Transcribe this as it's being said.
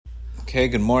Okay,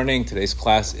 good morning. Today's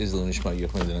class is L'Nishma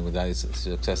Yochman D'Nagudai,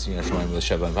 Successing Yashmaim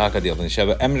L'Sheva and Vaka, Diel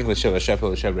L'Sheva, Emrik L'Sheva, Shefa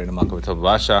L'Sheva, Reina Malka V'Tov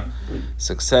Vasha.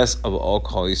 Success of all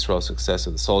Kol Yisrael, success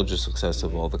of the soldiers, success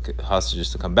of all the hostages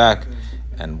to come back,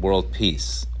 and world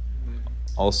peace.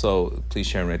 Also, please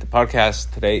share and rate the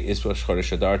podcast. Today is Rosh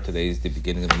Chodesh Adar. Today is the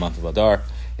beginning of the month of Adar.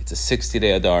 It's a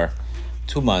 60-day Adar,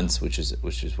 2 months, which is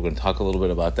we're going to talk a little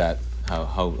bit about that,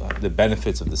 how the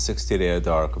benefits of the 60-day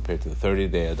Adar compared to the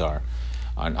 30-day Adar.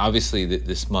 And obviously,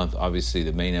 this month,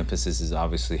 the main emphasis is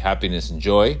obviously happiness and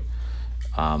joy.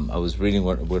 I was reading,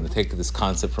 we're going to take this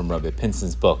concept from Rabbi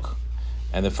Pinson's book.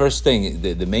 And the first thing,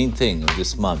 the main thing of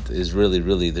this month is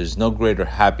really, there's no greater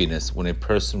happiness when a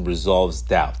person resolves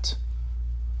doubt.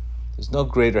 There's no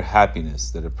greater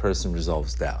happiness that a person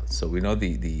resolves doubt. So we know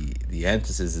the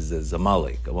antithesis is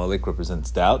Amalek. Amalek represents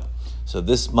doubt. So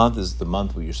this month is the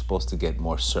month where you're supposed to get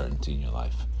more certainty in your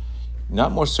life.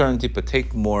 Not more certainty, but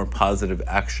take more positive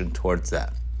action towards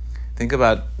that. Think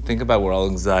about where all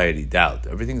anxiety, doubt,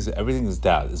 everything is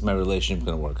doubt. Is my relationship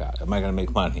going to work out? Am I going to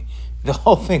make money? The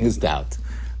whole thing is doubt.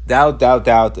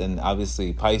 Doubt, and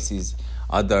obviously Pisces,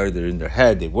 Adar, they're in their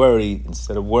head, they worry.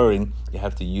 Instead of worrying, you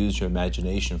have to use your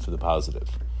imagination for the positive.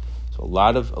 So a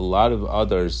lot of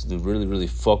others, they're really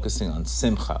focusing on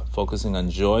simcha, focusing on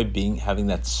joy, having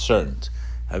that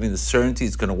having the certainty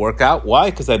it's going to work out. Why?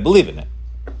 Because I believe in it.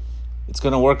 It's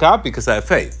going to work out because I have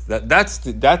faith. That's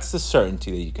the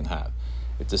certainty that you can have.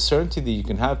 It's a certainty that you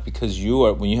can have because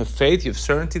when you have faith, you have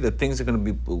certainty that things are going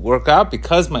to work out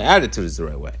because my attitude is the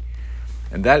right way.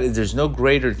 And there's no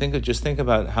greater. Think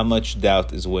about how much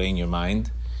doubt is weighing your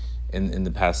mind in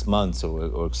the past months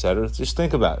or et cetera. Just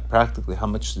think about it, practically how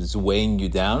much is weighing you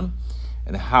down,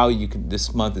 and how you can.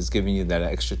 This month is giving you that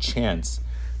extra chance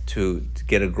to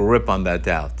get a grip on that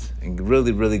doubt and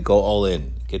really go all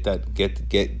in. Get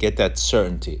that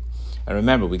certainty. And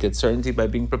remember, we get certainty by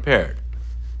being prepared.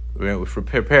 If we're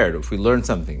prepared, if we learn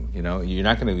something, you're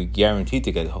not going to be guaranteed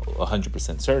to get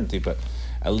 100% certainty, but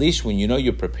at least when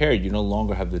you're prepared, you no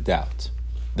longer have the doubt.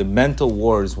 The mental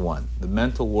war is won.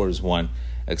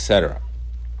 Etc.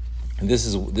 And this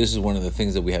is one of the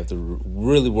things that we have to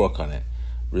really work on it.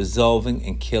 Resolving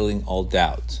and killing all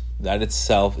doubt. That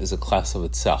itself is a class of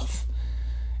itself.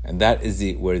 And that is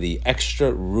where the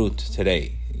extra root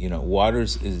today,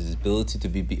 waters is his ability to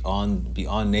be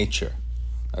beyond nature.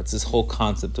 That's this whole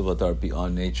concept of Adar,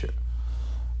 beyond nature.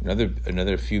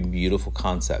 Another few beautiful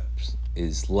concepts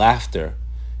is laughter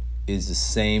is the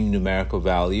same numerical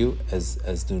value as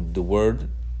the word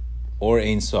or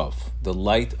Ein Sof, the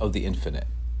light of the infinite.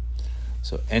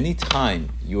 So anytime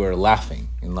you are laughing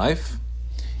in life,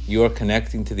 you are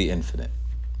connecting to the infinite.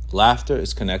 Laughter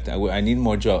is connected. I need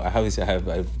more jokes.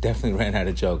 I've definitely ran out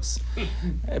of jokes.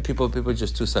 People are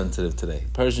just too sensitive today.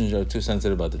 Persians are too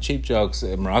sensitive about the cheap jokes.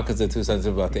 Moroccans are too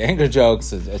sensitive about the anger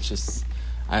jokes. It's just,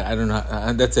 I don't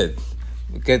know. That's it.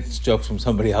 Get jokes from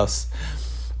somebody else.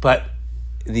 But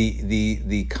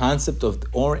the concept of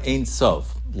or Ein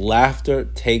Sof, laughter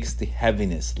takes the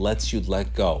heaviness, lets you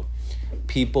let go.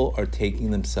 People are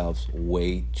taking themselves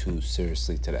way too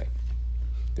seriously today.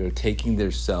 They're taking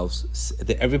themselves.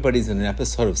 Everybody's in an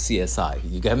episode of CSI.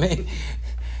 You get me?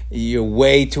 You're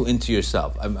way too into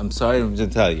yourself. I'm sorry to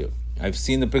tell you. I've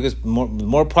seen the biggest,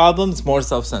 more problems, more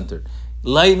self-centered.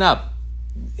 Lighten up.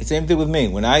 Same thing with me.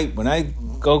 When I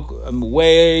go, I'm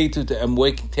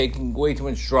taking way too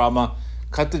much drama.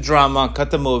 Cut the drama,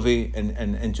 cut the movie,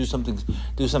 and do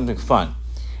something fun.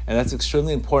 And that's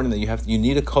extremely important. That you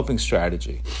need a coping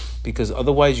strategy, because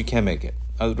otherwise you can't make it.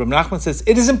 Rav Nachman says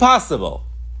it is impossible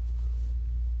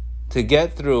to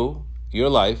get through your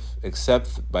life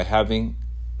except by having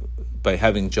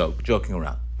joking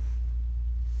around.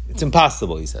 It's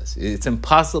impossible, he says. It's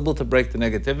impossible to break the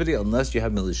negativity unless you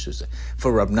have malicious.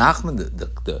 For Rav Nachman,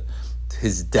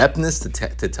 his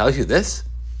depthness to tell you this,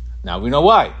 now we know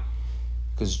why.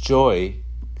 Because joy,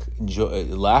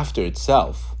 laughter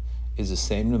itself is the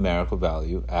same numerical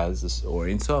value as this or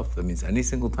Ein Sof. That means any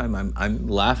single time I'm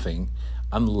laughing,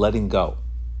 I'm letting go.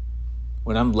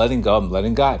 When I'm letting go, I'm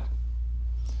letting God.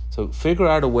 So figure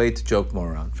out a way to joke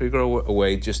more around. Figure out a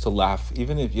way just to laugh,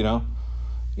 even if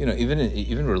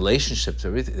even relationships,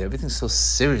 everything's so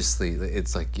seriously.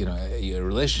 It's like your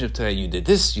relationship today. You did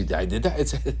this, I did that.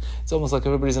 It's almost like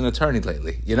everybody's an attorney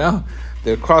lately.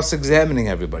 They're cross-examining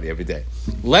everybody every day.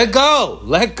 Let go,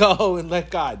 and let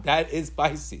God. That is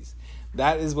Pisces.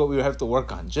 That is what we have to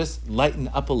work on. Just lighten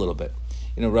up a little bit.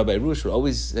 Rabbi Rush would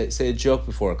always say a joke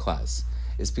before a class.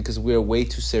 It's because we are way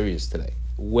too serious today.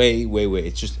 Way.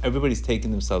 It's just everybody's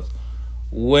taking themselves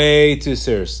way too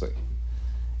seriously.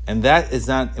 And that is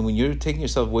not, and when you're taking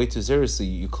yourself way too seriously,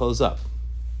 you close up.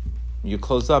 You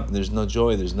close up, and there's no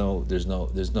joy, there's no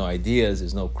ideas,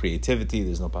 there's no creativity,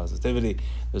 there's no positivity,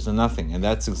 there's no nothing. And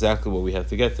that's exactly what we have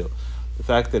to get to. The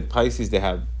fact that Pisces, they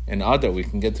have an Adar, we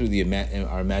can get through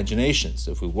our imaginations.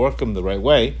 So if we work them the right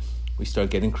way, we start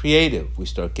getting creative. We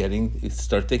start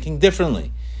thinking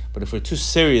differently. But if we're too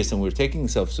serious and we're taking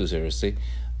ourselves too seriously,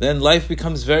 then life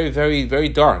becomes very, very, very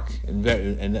dark, and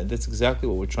that's exactly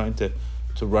what we're trying to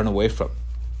run away from.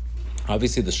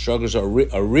 Obviously, the struggles are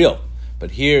real,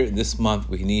 but here this month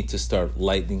we need to start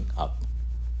lightening up.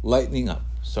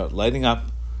 Start lightening up,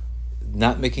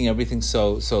 not making everything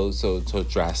so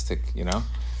drastic,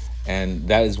 And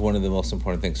that is one of the most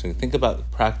important things. So think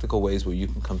about practical ways where you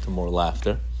can come to more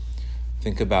laughter.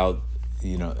 Think about,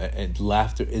 and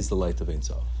laughter is the light of Ein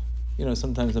Sof.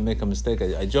 Sometimes I make a mistake.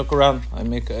 I joke around. I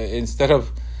make instead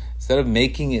of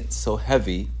making it so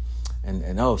heavy,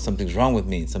 and oh, something's wrong with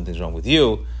me, something's wrong with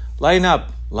you. Lighten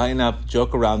up,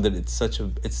 joke around it.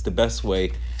 It's the best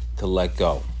way to let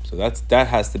go. So that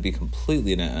has to be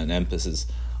completely an emphasis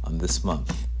on this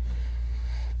month,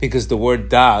 because the word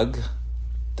dag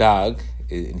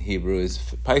in Hebrew is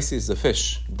Pisces is a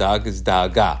fish. Dag is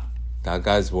daga.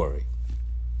 Daga is worry.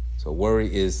 So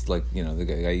worry is like, the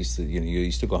guy you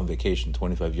used to go on vacation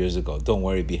 25 years ago. Don't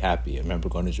worry, be happy. I remember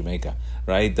going to Jamaica,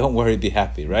 right? Don't worry, be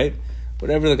happy, right?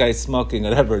 Whatever the guy's smoking,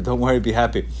 whatever, don't worry, be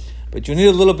happy. But you need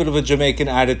a little bit of a Jamaican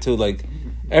attitude, like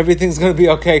everything's going to be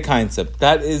okay concept.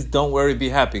 That is don't worry, be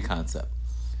happy concept.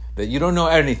 That you don't know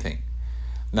anything.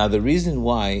 Now, the reason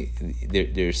why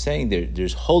they're saying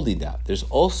there's holding that, there's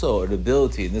also an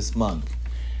ability in this month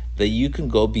that you can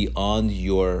go beyond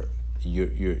your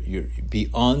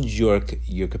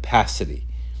capacity.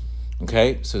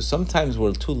 Okay, so sometimes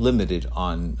we're too limited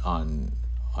on.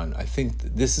 I think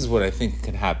this is what I think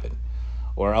can happen,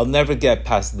 or I'll never get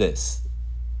past this.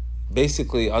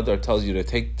 Basically, Adar tells you to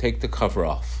take the cover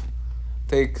off.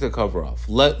 Take the cover off.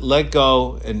 Let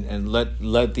go and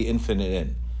let the infinite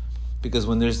in. Because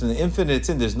when there's an infinite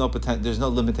in, there's no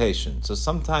limitation. So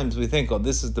sometimes we think, oh,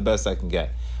 this is the best I can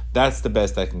get. That's the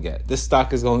best I can get. This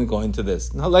stock is only going to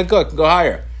this. No, let go. It can go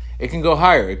higher. It can go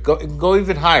higher. It can go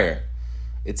even higher.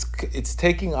 It's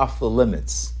taking off the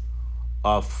limits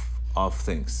of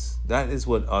things. That is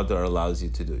what Adar allows you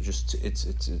to do. Just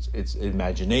it's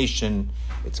imagination.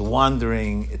 It's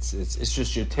wandering. It's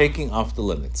just you're taking off the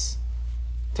limits.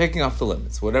 Taking off the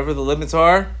limits. Whatever the limits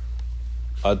are,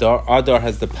 Adar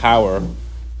has the power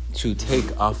to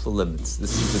take off the limits.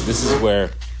 This is where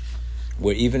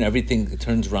even everything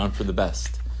turns around for the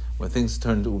best. When things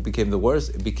became the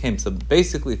worst, it became so.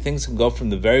 Basically, things can go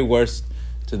from the very worst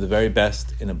to the very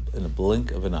best in a blink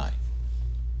of an eye.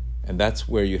 And that's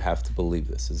where you have to believe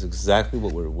this. It's exactly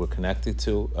what we're connected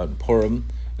to on Purim.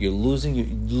 You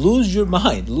lose your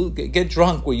mind. Get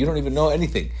drunk where you don't even know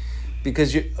anything.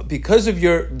 Because of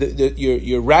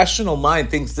your rational mind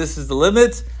thinks this is the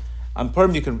limit. On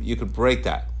Purim, you could break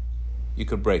that. You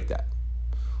could break that.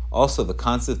 Also, the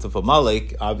concept of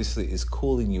Amalek obviously is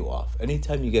cooling you off.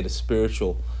 Anytime you get a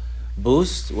spiritual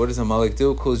boost, what does Amalek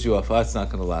do? It cools you off. It's not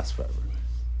going to last forever.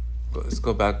 Let's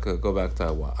go back to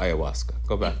ayahuasca.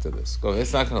 Go back to this.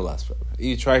 It's not going to last forever.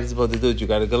 You tried to do it. You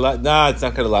got a good lot. Nah, it's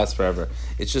not going to last forever.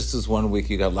 It's just this 1 week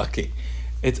you got lucky.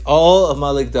 It's all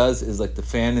Amalek does is like the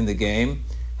fan in the game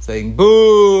saying,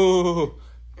 boo!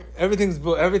 Everything's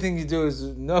boo. Everything you do is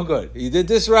no good. You did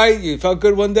this right. You felt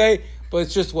good one day, but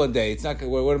it's just one day. It's not good.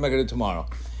 What am I going to do tomorrow?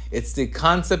 It's the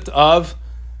concept of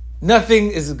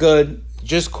nothing is good.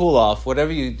 Just cool off.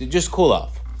 Whatever you do, just cool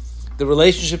off. The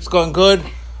relationship's going good.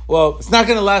 Well, it's not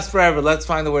going to last forever. Let's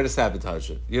find a way to sabotage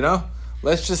it.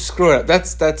 Let's just screw it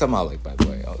up. That's Amalek, by the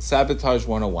way. Sabotage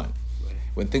 101.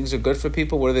 When things are good for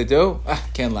people, what do?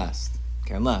 Can't last.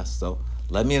 So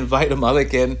let me invite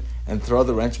Amalek in and throw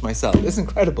the wrench myself. It's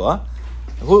incredible, huh?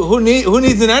 Who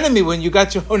needs an enemy when you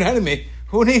got your own enemy?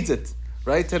 Who needs it?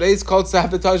 Right? Today's called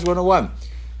Sabotage 101.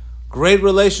 Great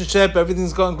relationship,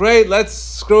 everything's going great. Let's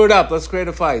screw it up. Let's create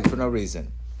a fight for no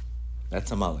reason.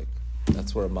 That's Amalek.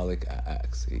 That's where Amalek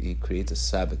acts. He creates a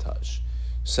sabotage.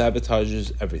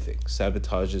 Sabotages everything.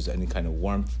 Sabotages any kind of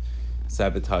warmth.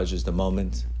 Sabotages the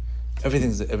moment.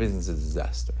 Everything's a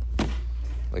disaster.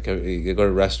 Like you go to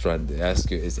a restaurant, they ask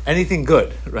you, is anything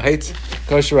good, right?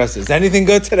 Kosher restaurant, is anything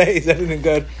good today? Is anything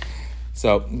good?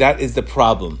 So that is the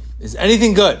problem. Is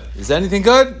anything good? Is anything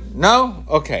good? No?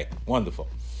 Okay, wonderful.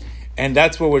 And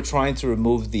that's where we're trying to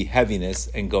remove the heaviness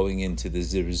and going into the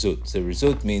zirzut.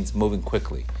 Zirzut means moving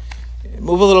quickly.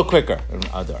 Move a little quicker in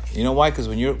Adar. You know why? Because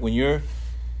when you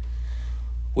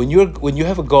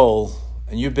have a goal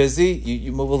and you're busy,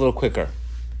 you move a little quicker.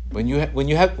 When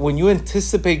you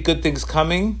anticipate good things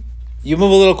coming, you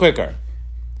move a little quicker.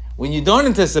 When you don't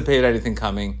anticipate anything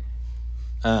coming,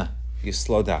 you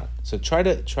slow down. So try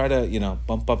to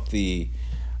bump up the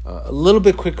a little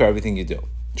bit quicker everything you do.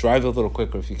 Drive a little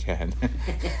quicker if you can.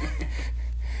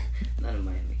 Not in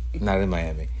Miami. Not in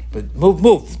Miami. But move.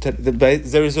 Move.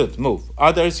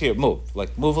 Adar is here. Move a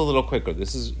little quicker.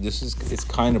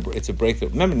 It's a breakthrough.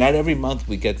 Remember, not every month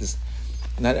we get this.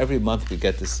 Not every month we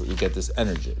get this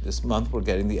energy. This month we're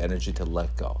getting the energy to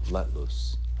let go, let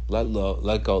loose, let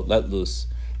go, let loose.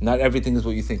 Not everything is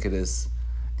what you think it is.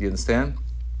 Do you understand?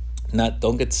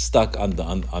 Don't get stuck on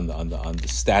the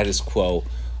status quo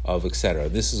of etc.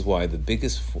 This is why the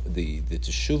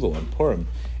teshuvah on Purim,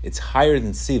 it's higher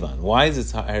than Sivan. Why is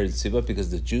it higher than Sivan? Because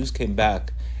the Jews came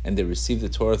back and they received the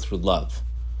Torah through love.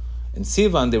 In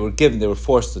Sivan they were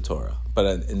forced the Torah.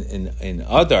 But in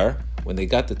Adar, when they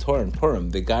got the Torah in Purim,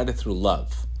 they got it through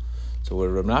love. So what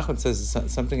Rav Nachman says is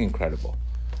something incredible.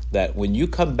 That when you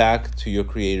come back to your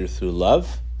Creator through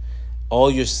love,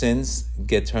 all your sins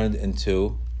get turned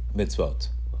into mitzvot.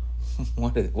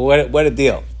 What a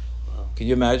deal. Can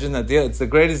you imagine that deal? It's the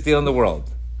greatest deal in the world.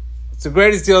 It's the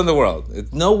greatest deal in the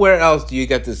world. Nowhere else do you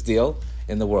get this deal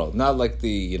in the world. Not like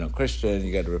the Christian,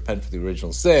 you got to repent for the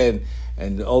original sin,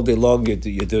 and all day long you're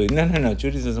doing. No.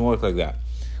 Judaism doesn't work like that.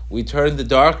 We turn the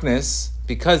darkness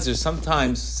because there's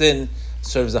sometimes sin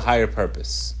serves a higher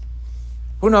purpose.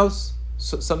 Who knows?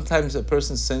 So sometimes a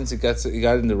person sins, he got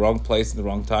in the wrong place in the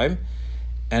wrong time,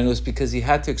 and it was because he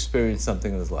had to experience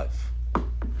something in his life.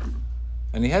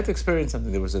 And he had to experience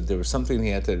something. There was something he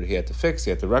had to fix.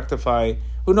 He had to rectify.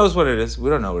 Who knows what it is? We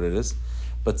don't know what it is.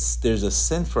 But there's a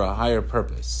sin for a higher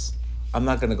purpose. I'm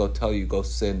not going to go tell you go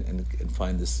sin and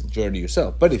find this journey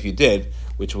yourself. But if you did,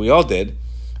 which we all did,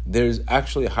 there's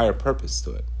actually a higher purpose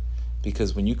to it.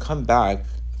 Because when you come back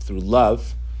through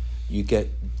love, you get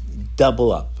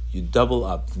double up. You double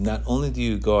up. Not only do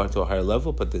you go to a higher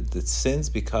level, but the sins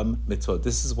become mitzvot.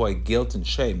 This is why guilt and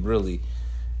shame really.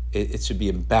 It should be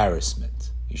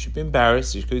embarrassment. You should be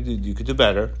embarrassed. You could do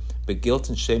better, but guilt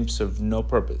and shame serve no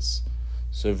purpose.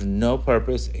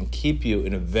 And keep you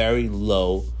in a very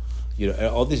low.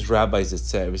 All these rabbis that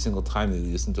say every single time they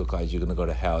listen to a class, you're going to go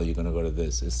to hell. You're going to go to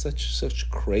this. It's such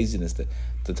craziness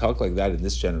to talk like that in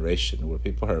this generation where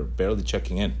people are barely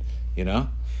checking in.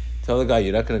 Tell the guy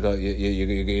you're not going to go.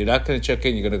 You're not going to check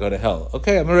in. You're going to go to hell.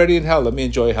 Okay, I'm already in hell. Let me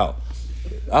enjoy hell.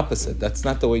 Opposite. That's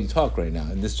not the way you talk right now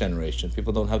in this generation.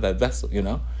 People don't have that vessel,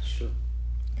 Sure.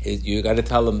 You got to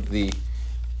tell them the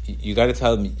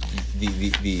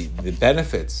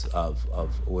benefits of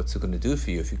what's it going to do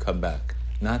for you if you come back.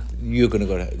 Not you're going to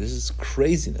go to. This is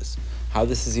craziness. How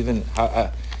this is even.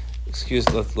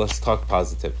 Let's talk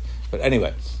positive. But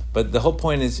anyway, the whole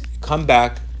point is come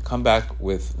back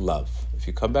with love. If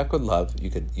you come back with love,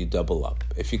 you double up.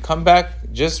 If you come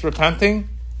back just repenting.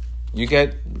 You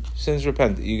get sins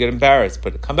repented. You get embarrassed,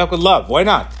 but come back with love. Why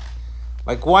not?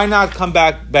 Why not come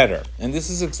back better? And this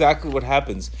is exactly what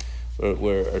happens,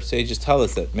 where our sages tell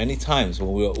us that many times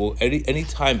when any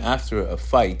time after a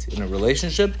fight in a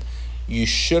relationship, you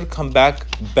should come back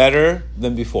better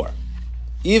than before,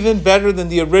 even better than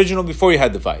the original before you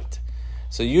had the fight.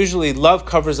 So usually, love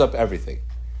covers up everything.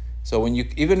 So when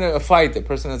even a fight, the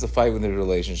person has a fight with their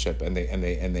relationship, and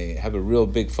they have a real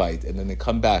big fight, and then they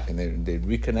come back and they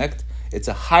reconnect. It's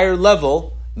a higher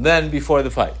level than before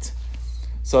the fight.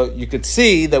 So you could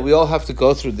see that we all have to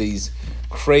go through these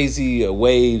crazy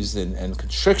waves and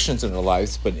constrictions in our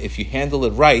lives, but if you handle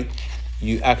it right,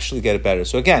 you actually get it better.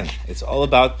 So again, it's all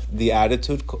about the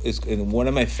attitude. Is in one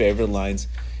of my favorite lines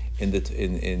in the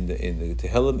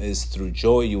Tehillim is through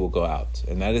joy you will go out,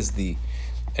 and that is the.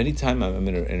 Anytime I'm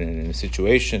in a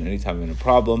situation, anytime I'm in a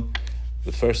problem,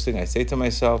 the first thing I say to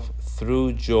myself,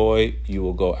 through joy you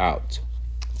will go out.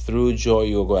 Through joy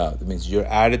you will go out. That means your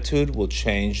attitude will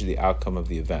change the outcome of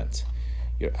the event.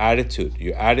 Your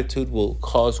attitude will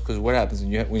cause, because what happens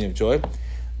when you have joy,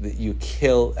 that you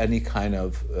kill any kind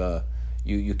of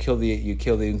you kill the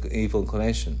evil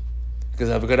inclination. Because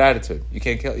I have a good attitude.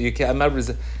 I'm not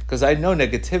because I know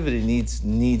negativity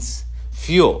needs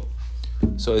fuel.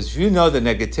 So as you know, the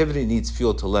negativity needs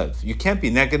fuel to live. You can't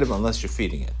be negative unless you're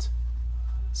feeding it.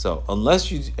 So how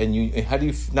do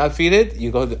you not feed it? You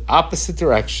go the opposite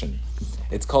direction.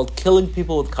 It's called killing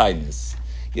people with kindness.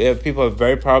 You have people who are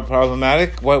very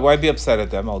problematic. Why be upset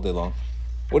at them all day long?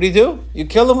 What do? You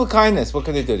kill them with kindness. What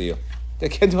can they do to you? They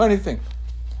can't do anything.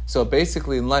 So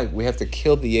basically in life, we have to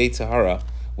kill the Yetzer Hara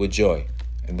with joy.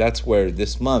 And that's where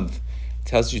this month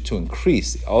tells you to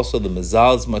increase. Also, the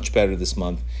mazal is much better this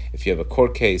month. If you have a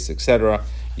court case, etc.,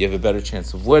 you have a better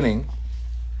chance of winning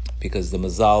because the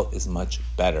mazal is much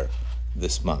better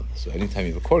this month. So anytime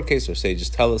you have a court case, or say,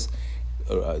 just tell us,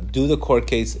 do the court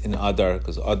case in Adar,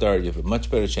 because Adar, you have a much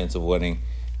better chance of winning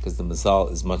because the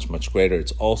mazal is much, much greater.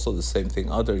 It's also the same thing.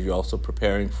 You're also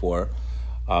preparing for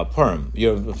Purim.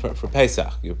 You're for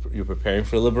Pesach. You're preparing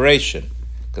for liberation,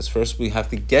 because first we have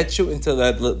to get you into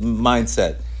that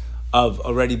mindset of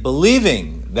already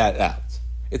believing that out.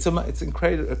 It's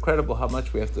incredible how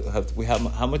much we have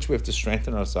to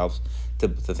strengthen ourselves to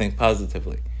think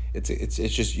positively. It's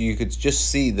just, you could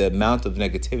just see the amount of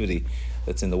negativity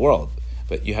that's in the world,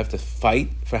 but you have to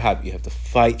fight for happy. You have to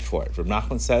fight for it. Rav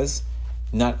Nachman says,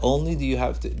 not only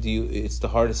it's the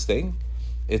hardest thing,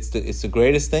 it's the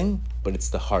greatest thing, but it's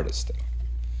the hardest thing.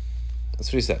 That's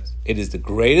what he says. It is the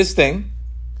greatest thing,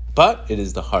 but it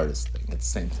is the hardest thing at the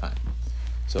same time.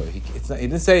 So he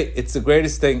didn't say it's the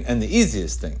greatest thing and the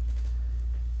easiest thing.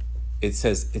 It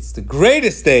says it's the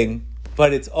greatest thing,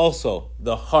 but it's also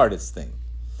the hardest thing.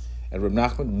 And Reb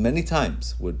Nachman many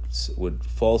times would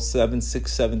fall 7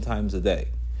 times a day,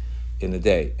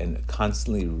 and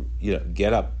constantly,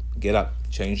 get up,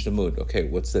 change the mood. Okay,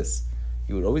 what's this?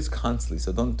 He would always constantly.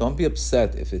 So don't be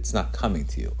upset if it's not coming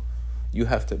to you. You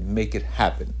have to make it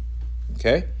happen.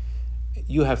 Okay,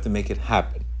 you have to make it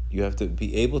happen. You have to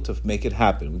be able to make it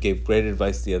happen. We gave great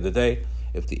advice the other day.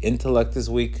 If the intellect is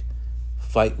weak,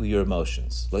 fight with your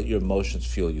emotions. Let your emotions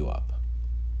fuel you up.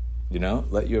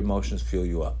 Let your emotions fuel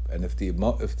you up. And if the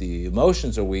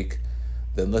emotions are weak,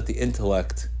 then let the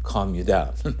intellect calm you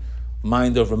down.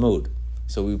 Mind over mood.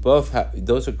 So we both have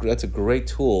that's a great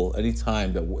tool.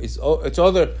 Anytime that it's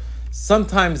other.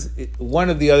 Sometimes one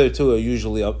of the other two are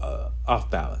usually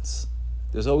off balance.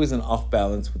 There's always an off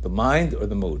balance with the mind or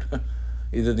the mood.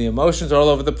 Either the emotions are all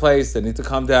over the place, they need to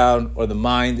calm down, or the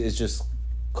mind is just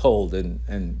cold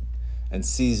and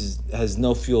has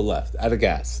no fuel left, out of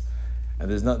gas, and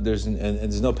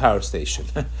there's no power station.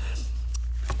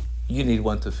 You need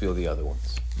one to fuel the other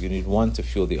ones. You need one to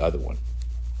fuel the other one.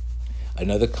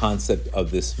 Another concept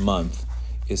of this month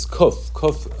is kuf.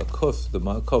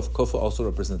 Kuf also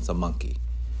represents a monkey.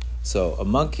 So a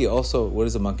monkey also, what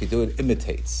does a monkey do? It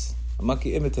imitates. A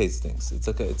monkey imitates things.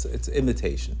 It's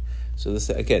imitation. So this,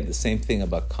 again, the same thing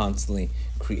about constantly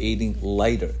creating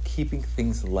lighter, keeping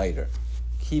things lighter.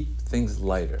 Keep things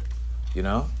lighter,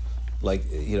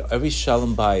 every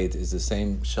Shalom Bayit is the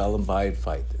same Shalom Bayit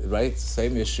fight, right? It's the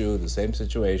same issue, the same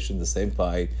situation, the same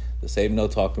fight, the same no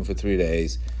talking for 3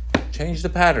 days. Change the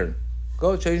pattern.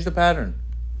 Go change the pattern.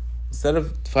 Instead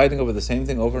of fighting over the same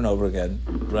thing over and over again,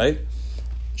 right?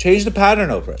 Change the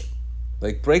pattern over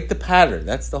it. Break the pattern.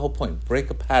 That's the whole point. Break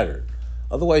a pattern.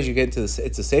 Otherwise, you get into this.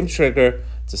 It's the same trigger.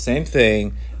 It's the same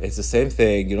thing. It's the same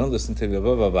thing. You don't listen to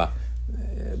blah blah blah.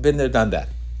 Been there, done that.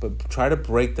 But try to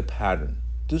break the pattern.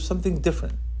 Do something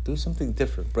different.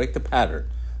 Break the pattern.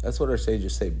 That's what our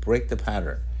sages say. Break the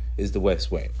pattern is the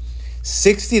best way.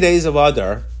 60 days of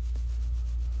Adar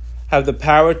have the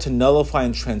power to nullify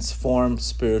and transform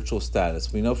spiritual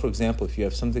status. We know, for example, if you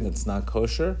have something that's not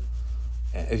kosher,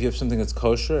 if you have something that's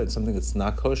kosher and something that's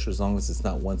not kosher, as long as it's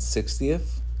not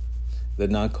 1/60th, the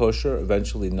non-kosher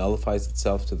eventually nullifies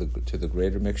itself to the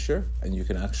greater mixture, and you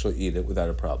can actually eat it without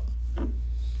a problem.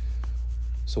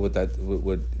 So what the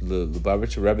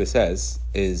Lubavitcher Rebbe says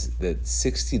is that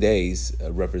 60 days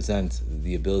represent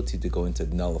the ability to go into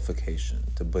nullification,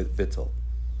 to bittul.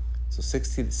 So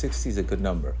 60 is a good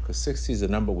number, because 60 is a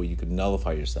number where you can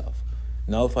nullify yourself.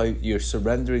 You're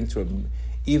surrendering to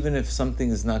even if something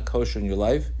is not kosher in your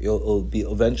life, it'll be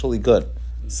eventually good.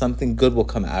 Something good will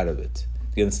come out of it.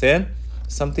 Do you understand?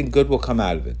 Something good will come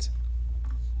out of it.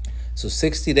 So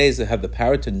 60 days that have the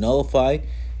power to nullify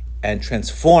and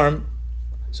transform.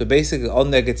 So basically, all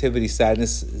negativity,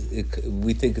 sadness,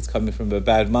 we think it's coming from a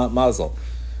bad mazel.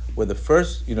 Where the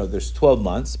first, there's 12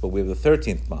 months, but we have the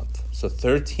 13th month. So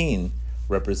 13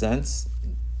 represents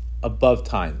above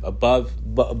time, above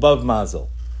mazel.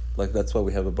 That's why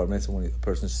we have a bar mitzvah when a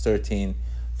person's 13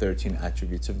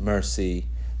 attributes of mercy.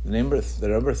 The number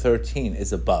 13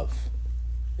 is above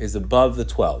the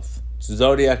 12. So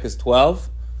zodiac is 12,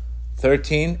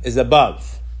 13 is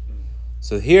above.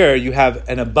 So here you have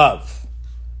an above.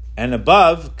 And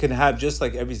above can have, just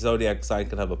like every zodiac sign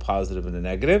can have a positive and a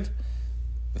negative,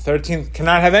 the 13th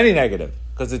cannot have any negative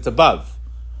because it's above.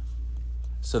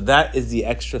 So that is the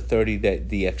extra 30 day,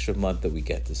 the extra month that we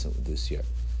get this year.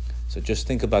 So just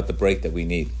think about the break that we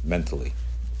need mentally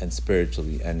and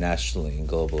spiritually and nationally and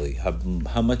globally.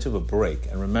 How much of a break.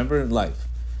 And remember in life,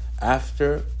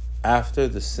 after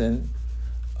the sin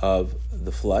of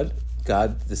the flood,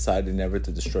 God decided never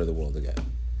to destroy the world again.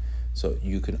 So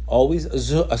you can always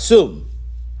assume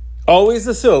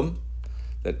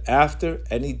that after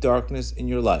any darkness in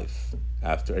your life,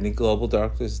 after any global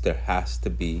darkness, there has to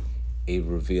be a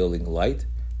revealing light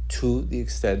to the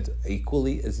extent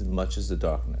equally as much as the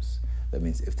darkness. That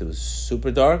means if it was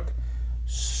super dark,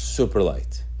 super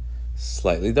light.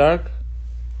 Slightly dark,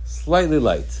 slightly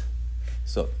light.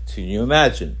 So can you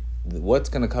imagine what's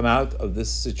going to come out of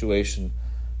this situation,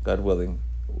 God willing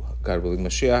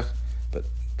Mashiach, but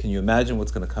can you imagine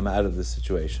what's going to come out of this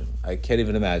situation? I can't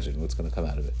even imagine what's going to come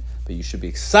out of it. But you should be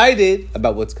excited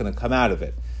about what's going to come out of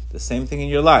it. The same thing in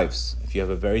your lives. If you have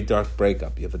a very dark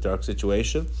breakup, you have a dark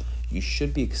situation, you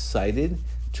should be excited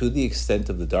to the extent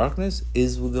of the darkness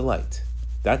is with the light.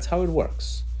 That's how it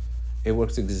works. It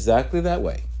works exactly that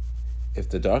way. If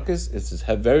the darkest is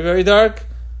very, very dark,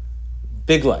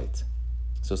 big light.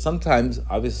 So sometimes,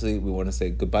 obviously, we want to say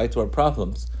goodbye to our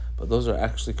problems, but those are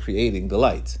actually creating the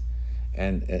light.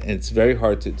 And it's very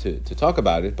hard to talk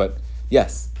about it, but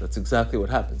yes, that's exactly what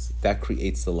happens. That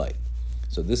creates the light.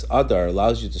 So this Adar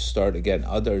allows you to start again.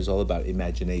 Adar is all about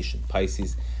imagination.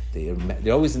 Pisces,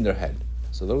 they're always in their head.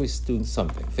 So they're always doing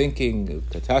something, thinking,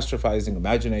 catastrophizing,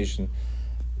 imagination.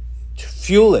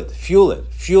 Fuel it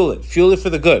for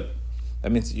the good.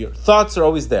 That means your thoughts are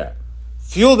always there.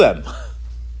 Fuel them.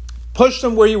 Push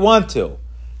them where you want to.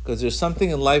 Because there's something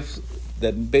in life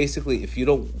that basically, if you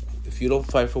don't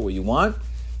fight for what you want,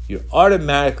 you're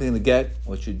automatically going to get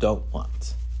what you don't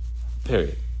want.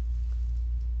 Period.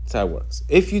 That's how it works.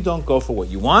 If you don't go for what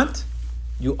you want,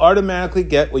 you automatically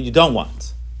get what you don't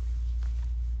want.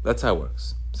 That's how it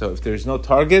works. So if there's no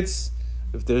targets,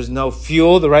 if there's no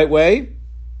fuel the right way,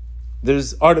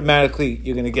 there's automatically,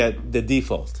 you're going to get the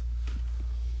default.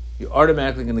 You're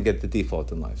automatically going to get the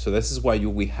default in life. So this is why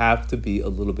we have to be a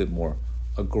little bit more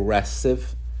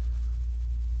aggressive,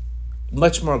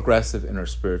 much more aggressive in our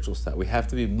spiritual style. We have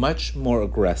to be much more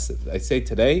aggressive. I say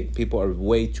today, people are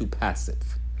way too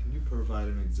passive. Can you provide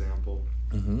an example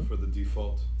for the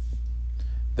default?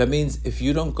 That means if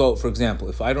you don't go, for example,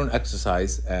 if I don't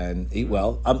exercise and eat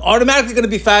well, I'm automatically going to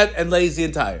be fat and lazy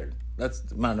and tired. That's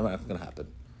not going to happen.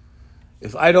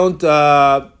 If I don't,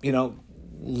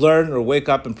 learn or wake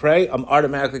up and pray, I'm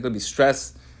automatically going to be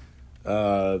stressed,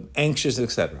 anxious,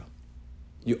 etc.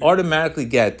 You automatically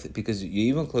get, because your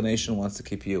evil inclination wants to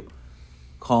keep you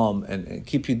calm and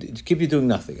keep you doing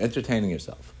nothing, entertaining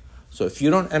yourself. So if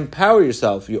you don't empower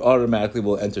yourself, you automatically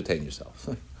will entertain yourself.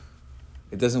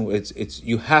 It doesn't. It's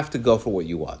you have to go for what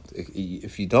you want.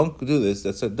 If you don't do this,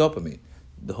 that's a dopamine.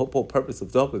 The whole purpose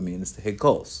of dopamine is to hit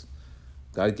goals.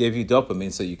 God gave you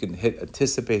dopamine so you can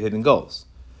anticipate hitting goals.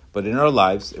 But in our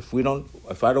lives, if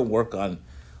I don't work on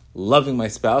loving my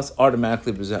spouse,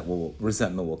 automatically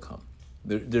resentment will come.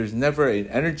 There's never,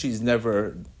 energy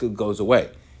never goes away.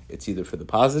 It's either for the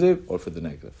positive or for the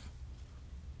negative.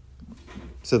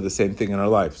 So the same thing in our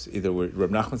lives. Either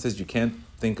Reb Nachman says you can't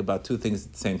think about two things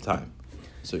at the same time.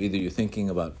 So either you're thinking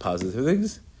about positive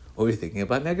things or you're thinking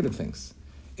about negative things.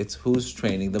 It's who's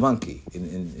training the monkey.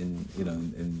 In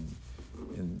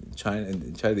China,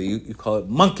 you call it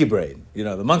monkey brain.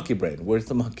 The monkey brain. Where's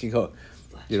the monkey go?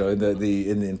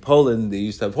 In Poland they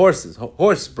used to have horses,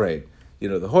 horse brain.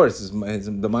 The horse is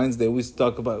the minds. They always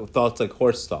talk about thoughts like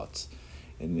horse thoughts.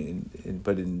 But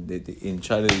in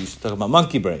China they used to talk about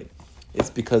monkey brain. It's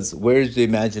because where's the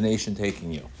imagination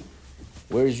taking you?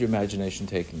 Where is your imagination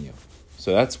taking you?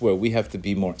 So that's where we have to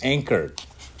be more anchored.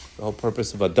 The whole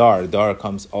purpose of Adar. Adar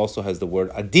also has the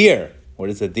word Adir. What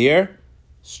is Adir?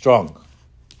 Strong.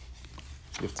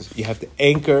 You have to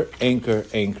anchor.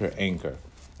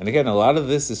 And again, a lot of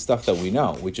this is stuff that we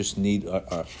know. We just need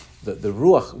the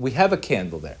ruach. We have a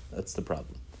candle there. That's the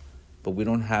problem. But we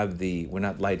don't have we're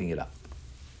not lighting it up.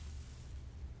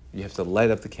 You have to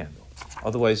light up the candle.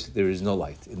 Otherwise, there is no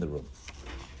light in the room.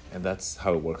 And that's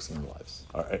how it works in our lives.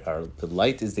 The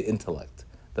light is the intellect.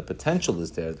 The potential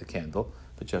is there, the candle,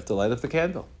 but you have to light up the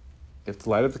candle. You have to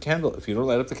light up the candle. If you don't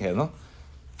light up the candle,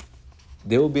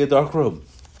 there will be a dark room.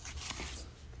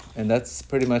 And that's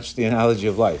pretty much the analogy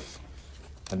of life.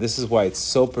 And this is why it's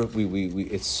so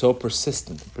it's so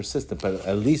persistent. But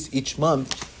at least each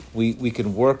month we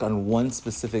can work on one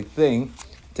specific thing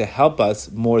to help us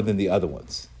more than the other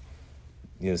ones.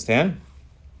 You understand?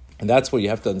 And that's where you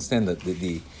have to understand that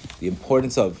the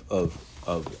importance of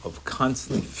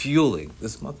constantly fueling.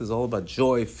 This month is all about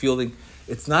joy, fueling.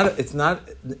 It's not.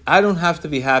 I don't have to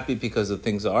be happy because of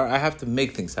things are. I have to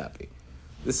make things happy.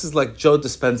 This is like Joe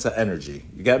Dispenza energy.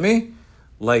 You get me?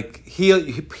 Like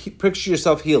picture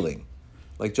yourself healing.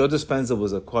 Like Joe Dispenza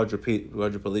was a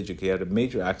quadriplegic. He had a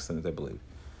major accident, I believe,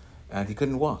 and he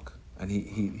couldn't walk. And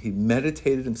he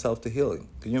meditated himself to healing.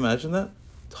 Can you imagine that?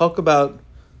 Talk about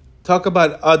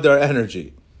Adar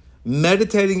energy.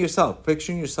 Meditating yourself,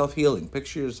 picturing yourself healing,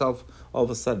 picture yourself all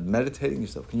of a sudden meditating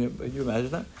yourself. Can you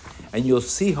imagine that? And you'll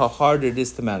see how hard it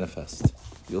is to manifest.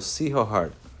 You'll see how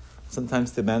hard.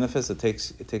 Sometimes to manifest, it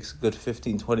takes a good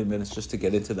 15, 20 minutes just to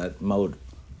get into that mode.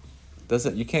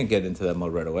 You can't get into that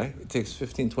mode right away. It takes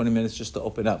 15, 20 minutes just to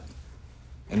open up.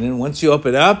 And then once you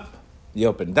open up, you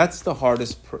open. That's the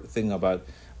hardest thing about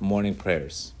morning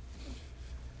prayers.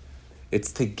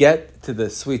 It's to get to the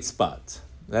sweet spot.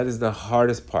 That is the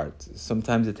hardest part.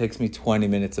 Sometimes it takes me 20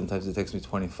 minutes, sometimes it takes me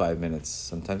 25 minutes,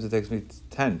 sometimes it takes me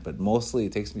 10, but mostly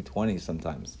it takes me 20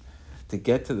 sometimes. To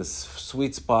get to the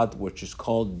sweet spot, which is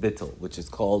called bittul, which is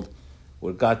called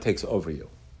where God takes over you,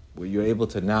 where you're able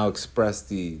to now express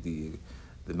the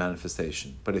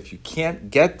manifestation. But if you can't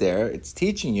get there, it's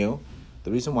teaching you.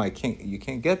 The reason why you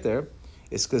can't get there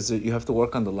is because you have to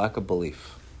work on the lack of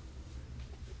belief.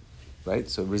 Right?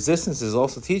 So resistance is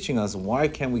also teaching us, why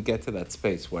can't we get to that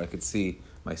space where I could see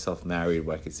myself married,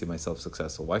 where I could see myself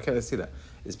successful? Why can't I see that?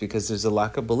 It's because there's a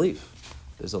lack of belief.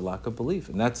 There's a lack of belief.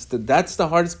 And that's the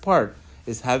hardest part,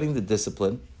 is having the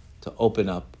discipline to open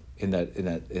up in that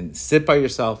and sit by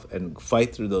yourself and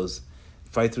fight through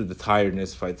the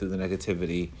tiredness, fight through the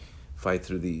negativity, fight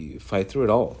through it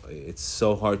all. It's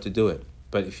so hard to do it.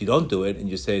 But if you don't do it and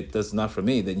you say, that's not for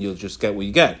me, then you'll just get what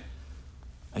you get.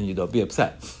 And you don't be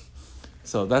upset.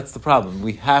 So that's the problem.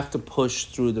 We have to push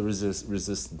through the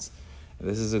resistance. And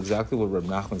this is exactly what Reb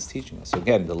Nachman's teaching us. So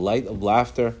again, the light of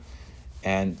laughter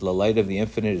and the light of the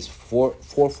infinite is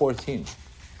 414.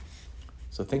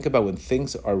 So think about when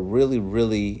things are really,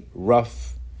 really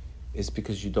rough, it's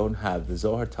because you don't have. The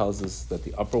Zohar tells us that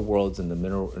the upper worlds and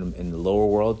the lower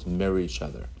worlds mirror each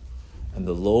other. And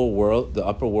the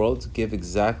upper worlds give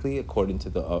exactly according to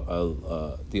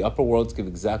the upper worlds give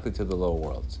exactly to the lower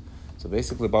worlds. So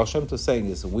basically, Baal Shem Tov is saying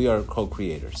is we are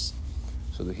co-creators.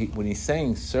 So when he's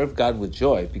saying serve God with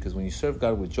joy, because when you serve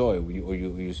God with joy,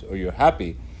 or you're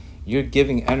happy, you're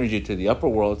giving energy to the upper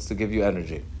worlds to give you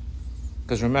energy.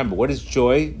 Because remember, what is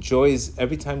joy? Joy is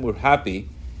every time we're happy,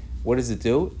 what does it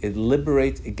do? It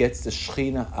liberates, it gets the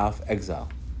Shekhinah off exile.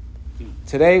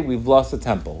 Today, we've lost the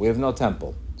temple. We have no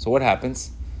temple. So what happens?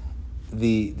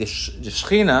 The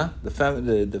Shekhinah,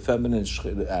 the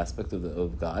feminine aspect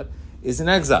of God, is in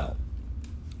exile.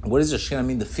 What does the Shekhinah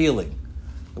mean? The feeling.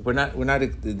 We're not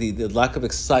the lack of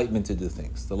excitement to do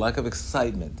things. The lack of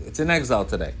excitement. It's in exile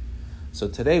today. So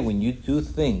today, when you do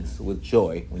things with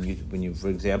joy, when you for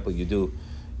example, you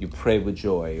pray with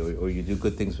joy, or you do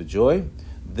good things with joy,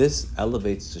 this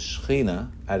elevates the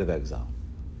Shekhinah out of exile.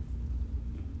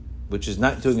 Which is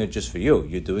not doing it just for you.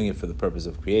 You're doing it for the purpose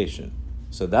of creation.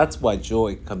 So that's why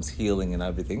joy comes healing and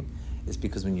everything, is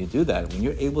because when you do that, when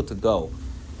you're able to go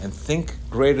and think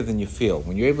greater than you feel,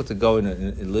 when you're able to go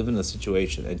and live in a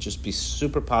situation and just be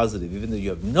super positive, even though you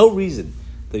have no reason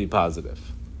to be positive.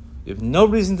 You have no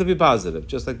reason to be positive,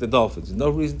 just like the Dolphins. No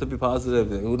reason to be positive.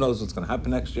 Who knows what's going to happen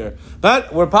next year?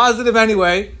 But we're positive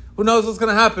anyway. Who knows what's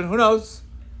going to happen? Who knows?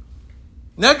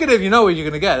 Negative, you know what you're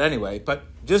going to get anyway. But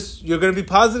just, you're going to be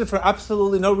positive for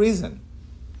absolutely no reason.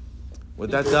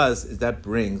 What that does is that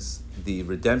brings the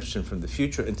redemption from the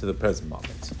future into the present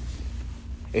moment.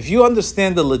 If you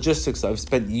understand the logistics, I've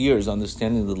spent years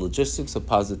understanding the logistics of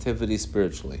positivity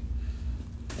spiritually.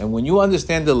 And when you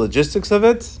understand the logistics of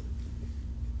it,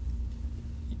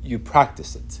 you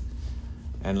practice it.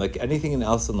 And like anything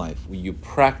else in life, when you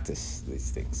practice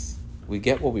these things, we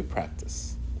get what we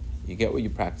practice. You get what you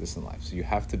practice in life. So you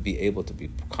have to be able to be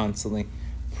constantly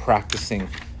practicing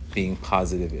being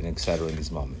positive and etc. in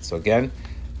these moments. So again,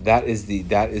 that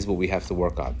is what we have to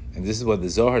work on. And this is what the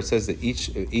Zohar says, that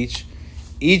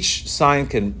each sign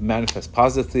can manifest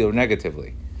positively or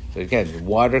negatively. So again,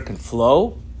 water can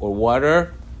flow, or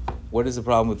water. What is the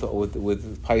problem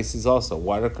with Pisces also?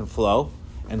 Water can flow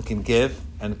and can give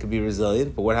and can be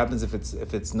resilient. But what happens if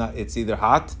it's not? It's either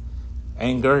hot,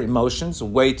 anger, emotions,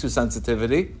 way too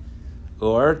sensitivity,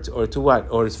 or to what?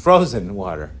 Or it's frozen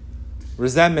water,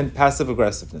 resentment, passive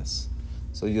aggressiveness.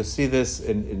 So you'll see this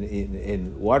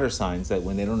in water signs, that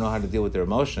when they don't know how to deal with their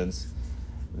emotions,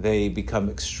 they become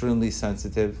extremely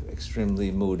sensitive,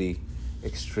 extremely moody,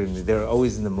 they're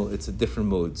always in the mood. It's different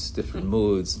moods, different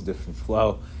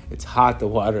flow. It's hot, the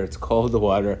water, it's cold, the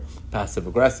water, passive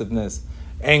aggressiveness,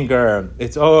 anger.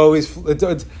 The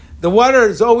water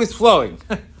is always flowing.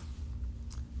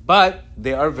 But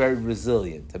they are very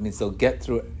resilient. That means they'll get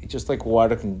through, just like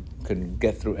water can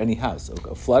get through any house.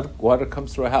 A flood, water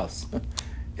comes through a house.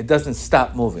 It doesn't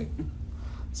stop moving.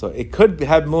 So it could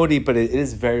have moody, but it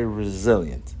is very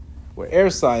resilient. Where air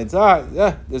signs,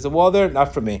 there's a wall there,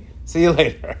 not for me. See you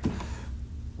later.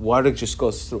 Water just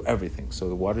goes through everything. So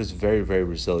the water is very, very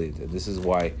resilient. And this is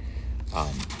why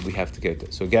we have to get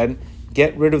there. So again,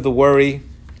 get rid of the worry.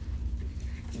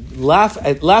 Laugh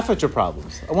at your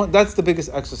problems. That's the biggest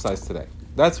exercise today.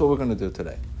 That's what we're going to do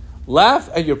today. Laugh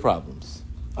at your problems.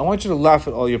 I want you to laugh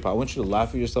at all your problems. I want you to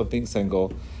laugh at yourself being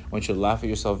single. I want you to laugh at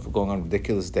yourself going on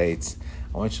ridiculous dates.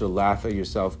 I want you to laugh at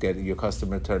yourself getting your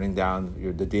customer turning down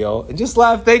the deal. And just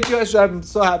laugh. Thank you, Hashem. I'm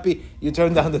so happy you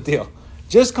turned down the deal.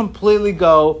 Just completely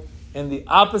go in the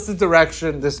opposite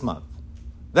direction this month.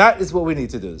 That is what we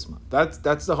need to do this month.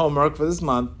 That's the homework for this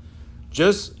month.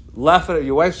 Just laugh at it.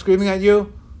 Your wife screaming at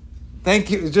you. Thank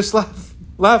you. Just laugh.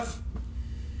 Laugh.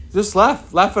 Just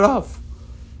laugh. Laugh it off.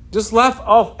 Just laugh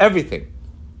off everything.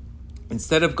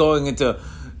 Instead of going into,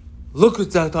 look who's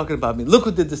talking about me. Look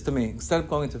who did this to me. Instead of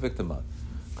going into victim mode.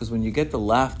 Because when you get the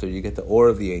laughter, you get the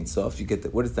aura of the Ein Sof. You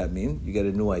get what does that mean? You get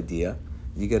a new idea.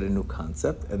 You get a new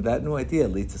concept. And that new idea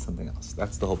leads to something else.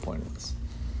 That's the whole point of this.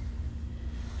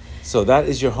 So that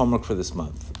is your homework for this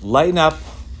month. Lighten up.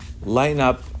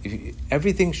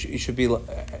 Everything should be.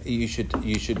 You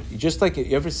should just like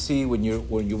you ever see when you're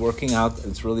working out and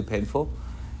it's really painful,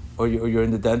 or you're in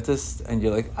the dentist and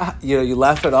you're like you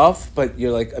laugh it off, but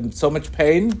you're like I'm so much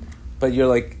pain, but you're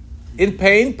like in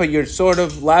pain, but you're sort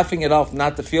of laughing it off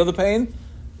not to feel the pain.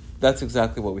 That's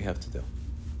exactly what we have to do.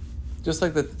 Just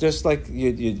like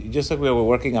we were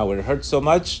working out where it hurts so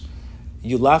much,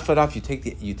 you laugh it off. You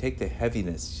take the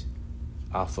heaviness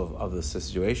off of the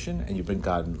situation, and you bring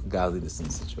godliness in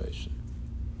the situation.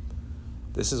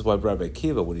 This is why Rabbi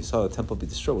Akiva, when he saw the temple be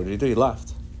destroyed, what did he do? He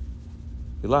laughed.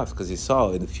 He laughed because he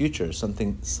saw in the future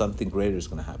something greater is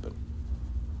going to happen.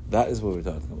 That is what we're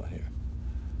talking about here.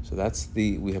 So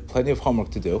we have plenty of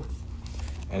homework to do.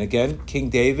 And again, King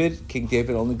David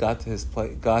only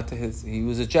he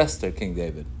was a jester, King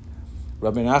David.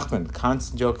 Rabbi Nachman,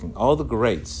 constant joking. All the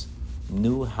greats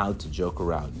knew how to joke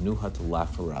around, knew how to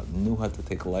laugh around, knew how to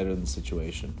take a lighter in the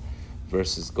situation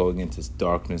versus going into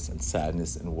darkness and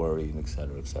sadness and worry and et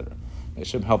cetera, et cetera. May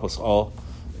Hashem help us all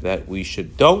that we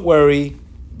don't worry,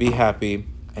 be happy,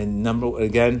 and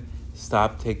again,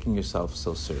 stop taking yourself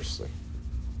so seriously.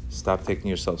 Stop taking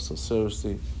yourself so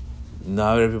seriously.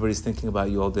 Now everybody's thinking about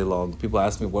you all day long. People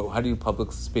ask me, how do you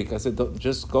publicly speak? I said,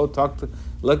 just go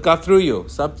let God through you.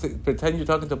 Stop, pretend you're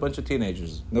talking to a bunch of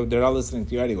teenagers. No, they're not listening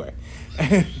to you anyway.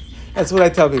 That's what I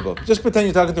tell people. Just pretend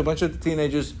you're talking to a bunch of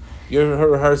teenagers. You're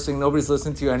rehearsing. Nobody's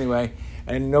listening to you anyway.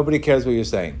 And nobody cares what you're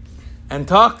saying. And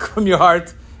talk from your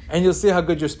heart, and you'll see how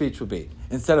good your speech will be.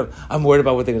 Instead of, I'm worried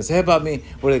about what they're going to say about me.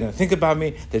 What are they going to think about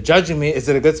me? They're judging me. Is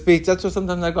it a good speech? That's what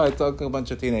sometimes I go. I talk to a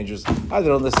bunch of teenagers. They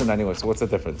don't listen anyway, so what's the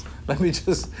difference? Let me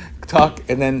just talk,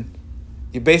 and then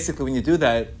you basically, when you do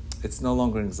that, it's no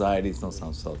longer anxiety. It's no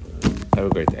self-help. Have a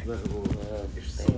great day.